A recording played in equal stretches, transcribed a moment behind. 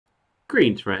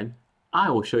Greetings, friend. I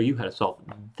will show you how to solve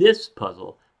this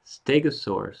puzzle,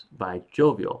 Stegosaurus by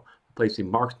Jovial. Placing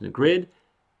marks in the grid.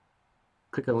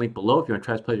 Click on the link below if you want to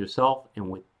try this puzzle yourself. And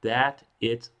with that,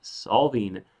 it's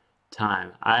solving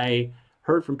time. I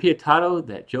heard from Pietato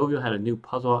that Jovial had a new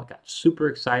puzzle. I got super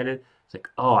excited. It's like,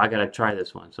 oh, I got to try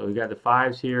this one. So we got the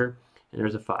 5s here, and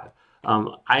there's a 5.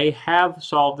 I have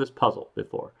solved this puzzle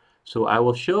before. So I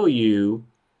will show you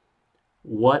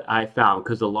what I found,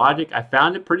 because the logic, I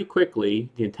found it pretty quickly,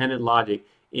 the intended logic,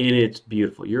 and it's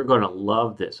beautiful. You're going to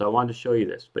love this. So I wanted to show you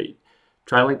this, but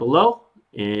try the link below,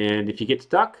 and if you get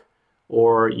stuck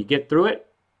or you get through it,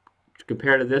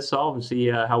 compare to this solve and see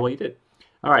how well you did.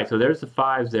 All right, so there's the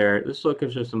 5s there. Let's look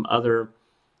at some other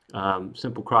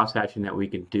simple cross-hatching that we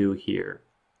can do here.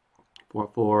 4,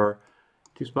 4,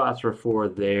 2 spots for 4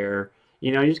 there.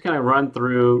 You know, you just kind of run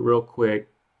through real quick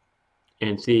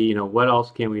and see, you know, what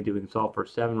else can we do? We can solve for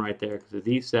 7 right there because of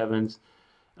these 7s.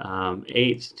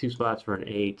 8s, 2 spots for an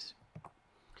 8.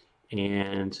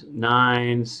 And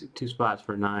 9s, 2 spots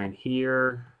for 9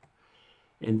 here.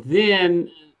 And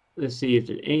then, let's see if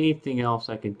there's anything else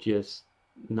I can just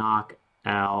knock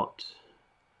out.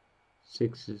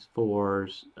 6s,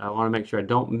 4s. I want to make sure I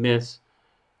don't miss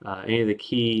any of the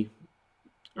key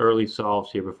early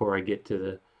solves here before I get to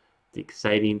the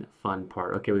exciting fun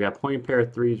part. Okay, we got a pointing pair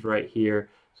of 3s right here.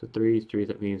 So 3s, 3s,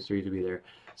 that means 3s will be there.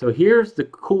 So here's the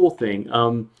cool thing.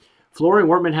 Florian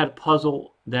Wortman had a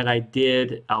puzzle that I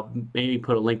did. I'll maybe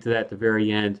put a link to that at the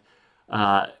very end.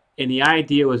 And the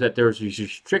idea was that there's these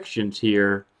restrictions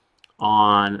here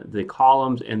on the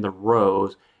columns and the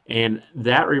rows. And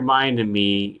that reminded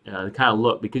me the kind of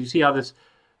look, because you see how this,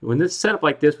 when this is set up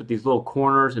like this with these little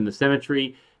corners and the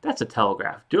symmetry, that's a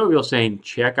telegraph. Jovial saying,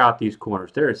 check out these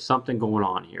corners. There is something going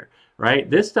on here, right?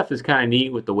 This stuff is kind of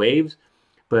neat with the waves,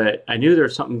 but I knew there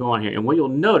was something going on here. And what you'll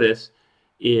notice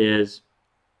is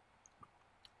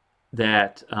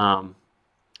that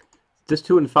this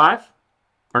 2 and 5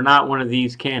 are not one of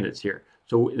these candidates here.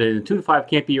 So the 2 and 5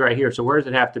 can't be right here. So where does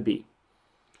it have to be?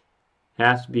 It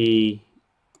has to be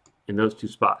in those 2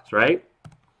 spots, right?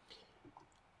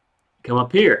 Come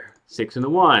up here, 6 and the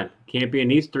 1. Can't be in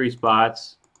these 3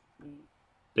 spots.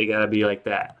 They got to be like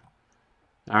that.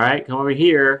 All right, come over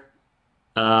here.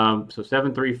 So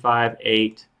 7, 3, 5,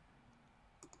 8,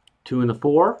 2 and the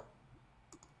 4.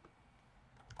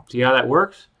 See how that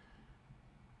works?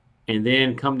 And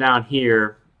then come down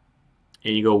here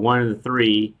and you go 1 and the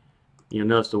 3. You'll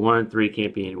notice the 1 and 3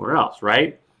 can't be anywhere else,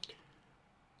 right?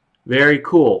 Very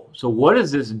cool. So what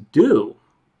does this do?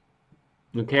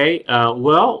 Okay,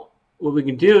 well, what we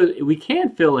can do is we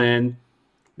can fill in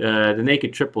the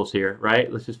naked triples here,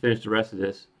 right? Let's just finish the rest of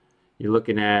this. You're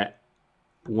looking at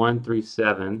 1, 3,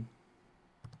 7.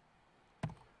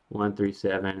 1, 3,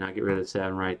 7. I'll get rid of the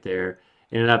 7 right there.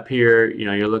 And then up here, you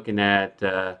know, you're looking at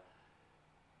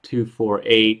 2, 4,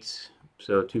 8.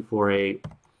 So 2, 4, 8.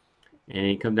 And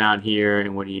you come down here,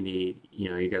 and what do you need? You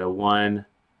know, you got a 1,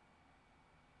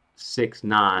 6,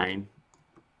 9.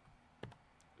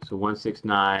 So 1, 6,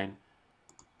 9.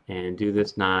 And do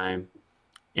this 9.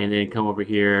 And then come over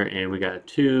here, and we got a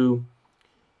 2,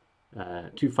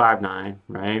 2, 5, 9,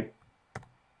 right?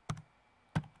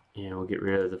 And we'll get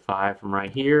rid of the 5 from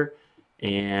right here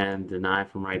and the 9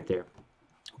 from right there.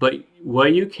 But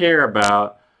what you care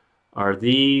about are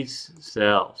these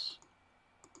cells.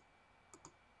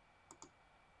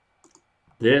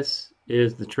 This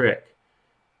is the trick.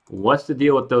 What's the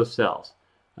deal with those cells?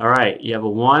 All right, you have a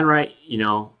 1 right, you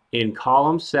know, in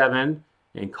column 7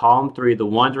 and column 3, the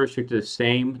 1s are restricted to the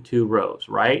same 2 rows,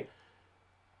 right?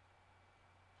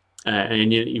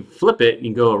 And you flip it,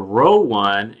 you go row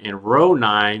 1 and row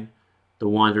 9, the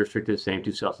 1s are restricted to the same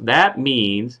 2 cells. That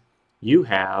means you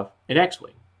have an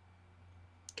X-wing,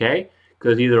 okay?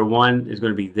 Because either 1 is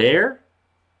going to be there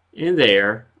and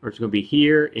there, or it's going to be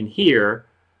here and here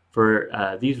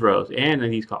for these rows and in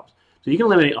these columns. So you can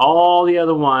eliminate all the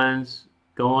other ones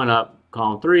going up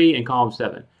column 3 and column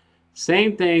 7.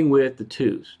 Same thing with the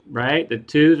 2s, right? The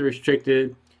 2s are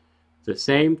restricted to the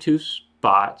same 2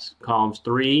 spots, columns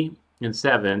 3 and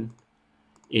 7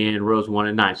 in rows 1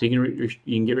 and 9. So you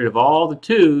can get rid of all the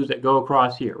 2s that go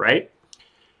across here, right?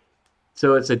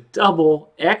 So it's a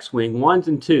double X-wing, 1s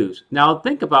and 2s. Now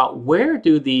think about, where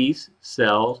do these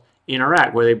cells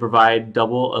interact, where they provide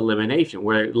double elimination,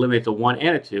 where it eliminates a 1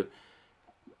 and a 2.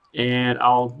 And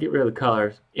I'll get rid of the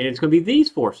colors, and it's going to be these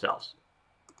 4 cells.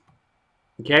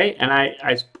 Okay, and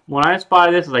when I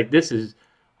spotted this, I was like, this is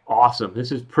awesome.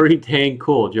 This is pretty dang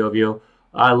cool, Jovial.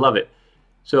 I love it.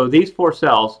 So these 4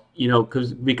 cells, you know,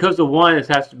 because the 1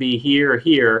 has to be here or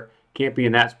here, can't be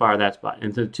in that spot or that spot.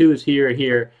 And so the 2 is here or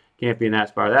here, can't be in that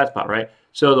spot or that spot, right?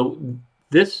 So the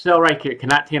this cell right here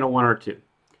cannot contain a 1 or a 2.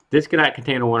 This cannot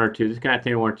contain a 1 or 2. This cannot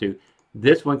contain a 1 or 2.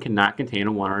 This one cannot contain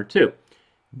a 1 or a 2.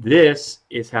 This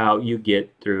is how you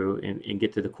get through and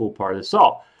get to the cool part of the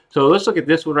solve. So let's look at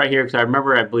this one right here, because I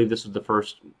remember, I believe this was the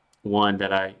first one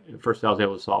that I was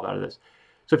able to solve out of this.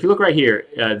 So if you look right here,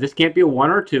 this can't be a 1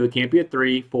 or a 2. It can't be a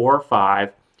 3, 4, or 5.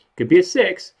 It could be a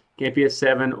 6. It can't be a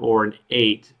 7 or an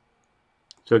 8.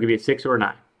 So it could be a 6 or a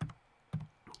 9.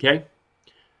 Okay?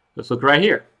 Let's look right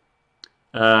here.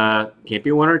 Can't be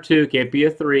a 1 or 2. Can't be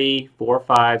a 3, 4,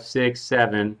 5, 6,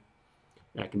 7.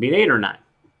 That can be an 8 or 9.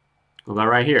 What about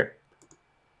right here?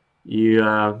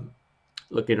 You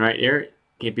looking right there.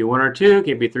 Can't be 1 or 2.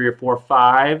 Can't be 3 or 4,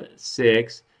 5,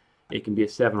 6. It can be a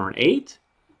 7 or an 8.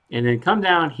 And then come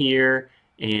down here,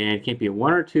 and it can't be a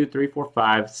 1 or 2, 3, 4,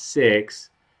 5, 6,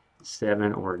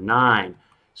 7, or 9.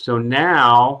 So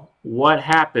now, what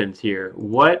happens here?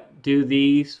 What do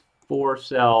these 4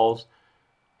 cells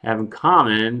have in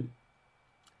common?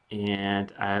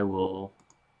 And I will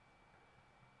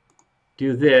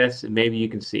do this, and maybe you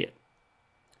can see it.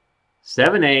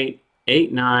 7, 8,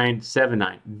 8, 9, 7,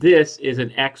 9. This is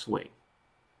an X-wing,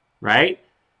 right?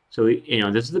 So,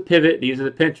 this is the pivot. These are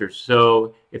the pinchers.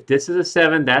 So if this is a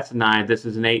 7, that's a 9. This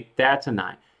is an 8, that's a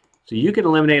 9. So you can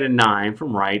eliminate a 9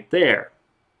 from right there.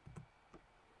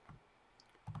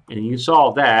 And you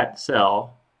solve that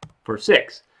cell for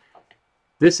 6.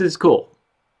 This is cool.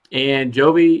 And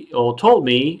Jovi told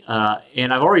me,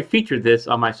 and I've already featured this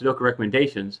on my Sudoku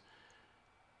recommendations,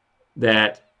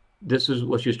 that this is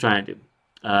what she was trying to do.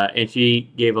 And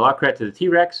she gave a lot of credit to the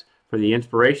T-Rex for the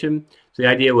inspiration. So the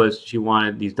idea was she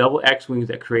wanted these double X-wings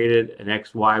that created an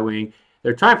XY wing.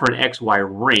 They're trying for an XY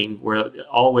ring, where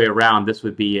all the way around this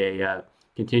would be a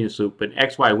continuous loop, but an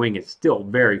XY wing is still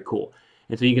very cool.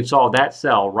 And so you can solve that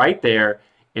cell right there,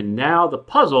 and now the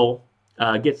puzzle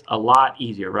gets a lot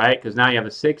easier, right? Because now you have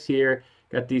a 6 here,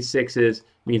 got these 6s,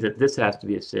 means that this has to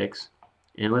be a 6.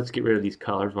 And let's get rid of these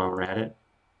colors while we're at it.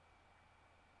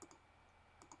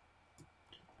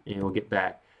 And we'll get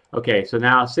back. Okay, so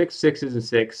now 6, 6s, and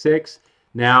 6, 6.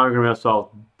 Now we're going to be able to solve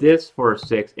this for a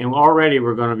 6, and already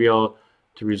we're going to be able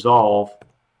to resolve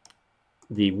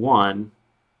the 1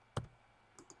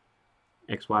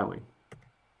 XY wing.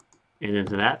 And then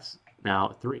so that's now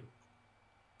a 3.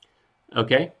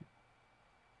 Okay?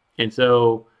 And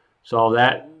so solve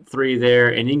that 3 there,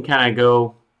 and you can kind of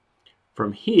go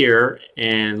from here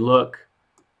and look.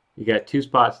 You got 2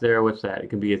 spots there. What's that? It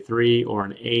can be a 3 or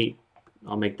an 8.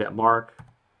 I'll make that mark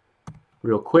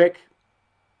real quick.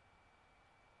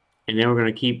 And then we're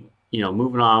going to keep,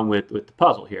 moving on with the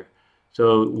puzzle here.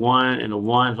 So 1 and a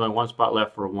 1, there's only 1 spot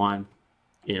left for a 1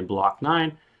 in block 9.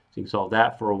 So you can solve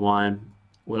that for a 1.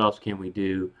 What else can we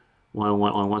do? 1 and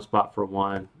 1, only 1 spot for a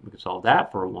 1. We can solve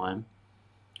that for a 1.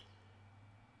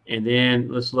 And then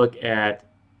let's look at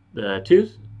the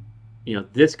 2s.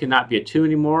 This cannot be a 2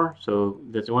 anymore. So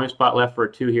there's only spot left for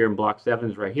a 2 here in block 7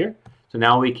 is right here. So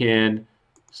now we can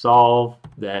solve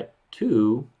that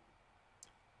 2,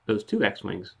 those 2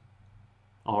 X-wings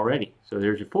already. So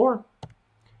there's your 4,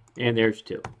 and there's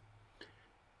 2.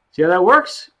 See how that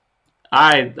works?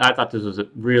 I thought this was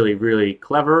really, really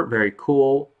clever, very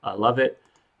cool. I love it.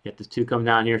 Get this 2 come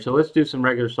down here. So let's do some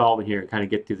regular solving here and kind of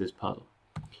get through this puzzle.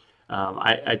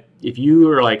 If you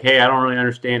are like, hey, I don't really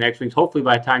understand X-wings, hopefully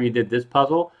by the time you did this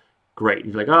puzzle, great.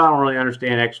 You're like, oh, I don't really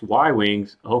understand XY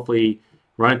wings. Hopefully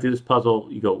running through this puzzle,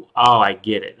 you go, oh, I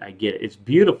get it. I get it. It's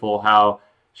beautiful how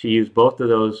she used both of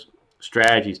those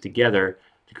strategies together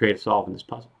to create a solve in this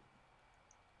puzzle.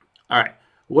 All right,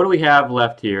 what do we have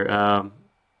left here?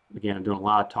 Again, I'm doing a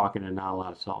lot of talking and not a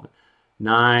lot of solving.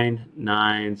 9,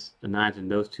 9s, the 9s in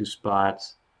those 2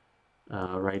 spots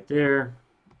right there.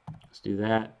 Let's do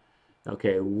that.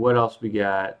 Okay, what else we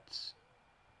got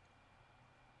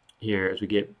here as we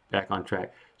get back on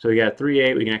track? So we got a 3,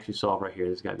 8. We can actually solve right here.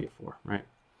 This has got to be a 4, right?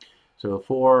 So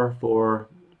 4, 4,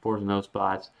 4's in those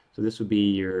spots. So this would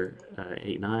be your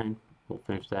 8, 9. We'll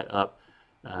finish that up.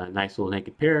 Nice little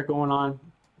naked pair going on.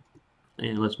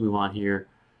 And let's move on here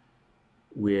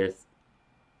with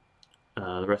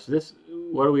the rest of this.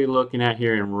 What are we looking at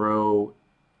here in row?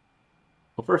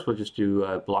 Well, first we'll just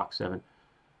do block 7.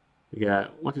 We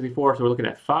got 1, 2, 3, 4. So we're looking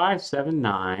at 5, 7,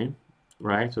 9,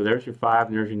 right? So there's your 5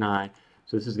 and there's your 9.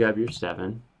 So this has got to be your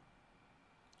 7.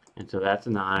 And so that's a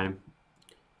 9.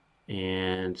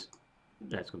 And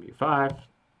that's going to be your 5.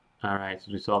 All right,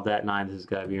 so we solved that 9. This has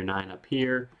got to be your 9 up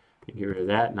here. And get rid of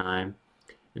that 9.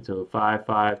 And so 5,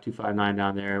 5, 2, 5, 9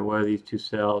 down there. What are these 2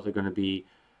 cells? Are going to be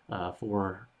 4,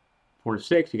 4 and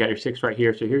 6. You got your 6 right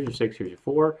here. So here's your 6, here's your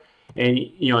 4. And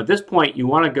at this point, you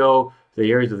want to go to the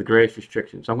areas of the greatest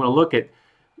restriction. So I'm going to look at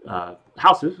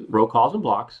houses, row calls, and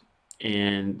blocks.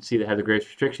 and see that has the greatest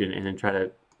restriction, and then try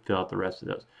to fill out the rest of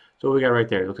those. So what we got right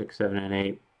there, it looks like 7 and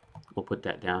 8. We'll put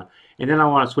that down. And then I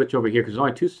want to switch over here because there's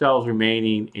only 2 cells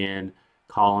remaining in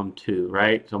column 2,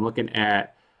 right? So I'm looking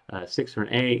at 6 or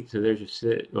an 8. So there's your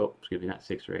 6. Oh, excuse me, not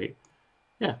 6 or 8.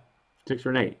 Yeah, 6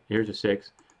 or an 8. Here's a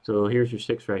 6. So here's your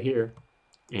 6 right here.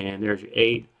 And there's your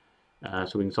 8.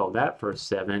 So we can solve that for a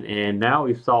 7. And now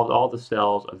we've solved all the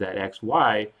cells of that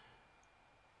XY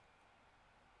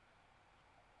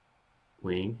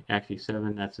wing. Actually,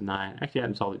 7, that's a 9. Actually, I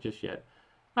haven't solved it just yet.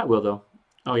 I will, though.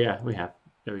 Oh, yeah, we have.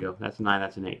 There we go. That's a 9,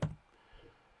 that's an 8.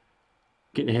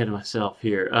 Getting ahead of myself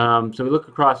here. So we look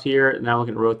across here. Now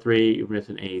looking at row 3, you're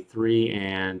missing a 3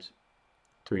 and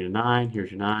 3 and a 9.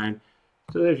 Here's your 9.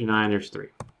 So there's your 9, there's 3.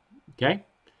 Okay?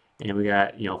 And we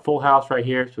got, you know, full house right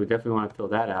here, so we definitely want to fill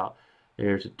that out.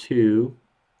 There's a 2.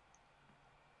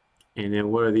 And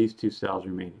then what are these 2 cells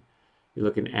remaining? You're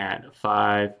looking at a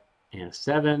 5 and a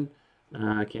 7.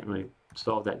 I can't really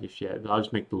solve that just yet, but I'll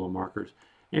just make the little markers.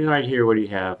 And right here, what do you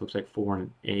have? Looks like 4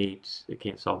 and 8. I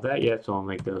can't solve that yet, so I'll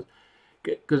make those.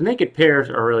 Because naked pairs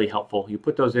are really helpful. You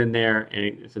put those in there, and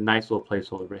it's a nice little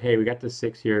placeholder. But hey, we got this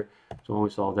 6 here, so I'll only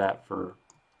solve that for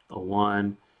a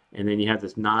 1. And then you have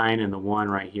this 9 and the 1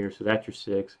 right here, so that's your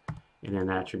 6. And then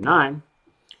that's your 9.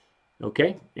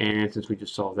 Okay, and since we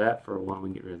just solved that for a 1, we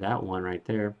can get rid of that 1 right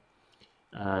there.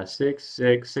 6,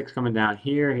 6, 6 coming down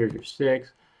here. Here's your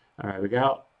 6. All right, we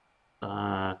got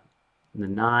the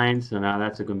 9, so now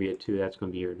that's going to be a 2. That's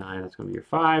going to be your 9. That's going to be your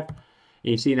 5.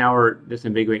 And you see now we're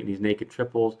disambiguating these naked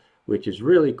triples, which is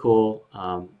really cool.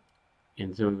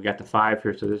 And so we got the 5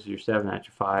 here, so this is your 7, that's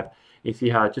your 5. You see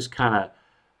how it just kind of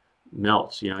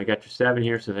melts. You know, you got your 7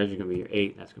 here, so there's going to be your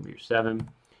 8, that's going to be your 7.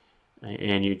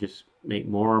 And you just make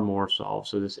more and more solves.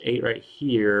 So this 8 right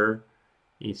here,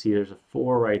 you see there's a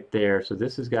 4 right there, so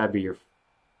this has got to be your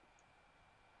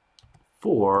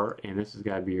 4, and this has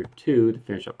got to be your 2 to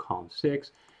finish up column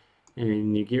 6.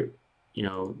 And you get, you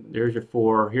know, there's your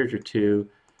 4, here's your 2,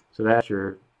 so that's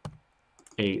your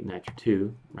 8, and that's your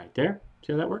 2 right there.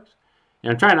 See how that works?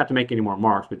 And I'm trying not to make any more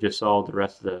marks, but just solve the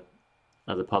rest of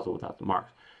the puzzle without the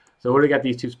marks. So what do we got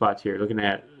these 2 spots here? Looking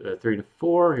at 3 to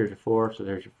 4, here's your 4, so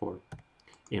there's your 4.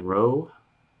 In row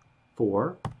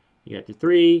 4, you got your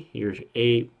 3, here's your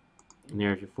 8, and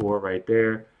there's your 4 right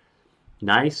there.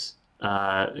 Nice.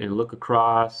 And look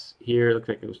across here, looks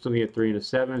like it was still a 3 and a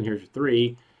 7. Here's your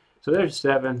 3. So there's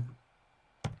 7.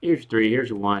 Here's your 3. Here's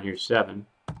your 1. Here's 7.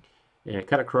 And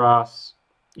cut across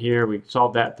here. We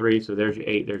solved that 3. So there's your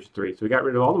 8. There's 3. So we got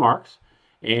rid of all the marks.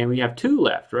 And we have 2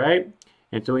 left, right?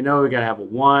 And so we know we got to have a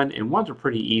 1. And 1s are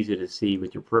pretty easy to see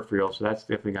with your peripheral. So that's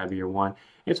definitely got to be your 1.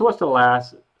 And so what's the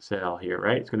last cell here,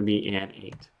 right? It's going to be an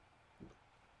 8.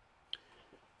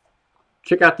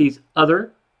 Check out these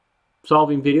other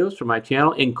solving videos from my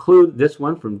channel. Include this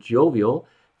one from Jovial.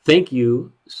 Thank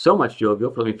you so much,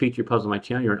 Jovial, for letting me feature your puzzle on my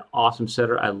channel. You're an awesome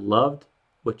setter. I loved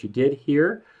what you did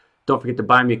here. Don't forget to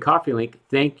buy me a coffee link.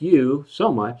 Thank you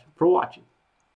so much for watching.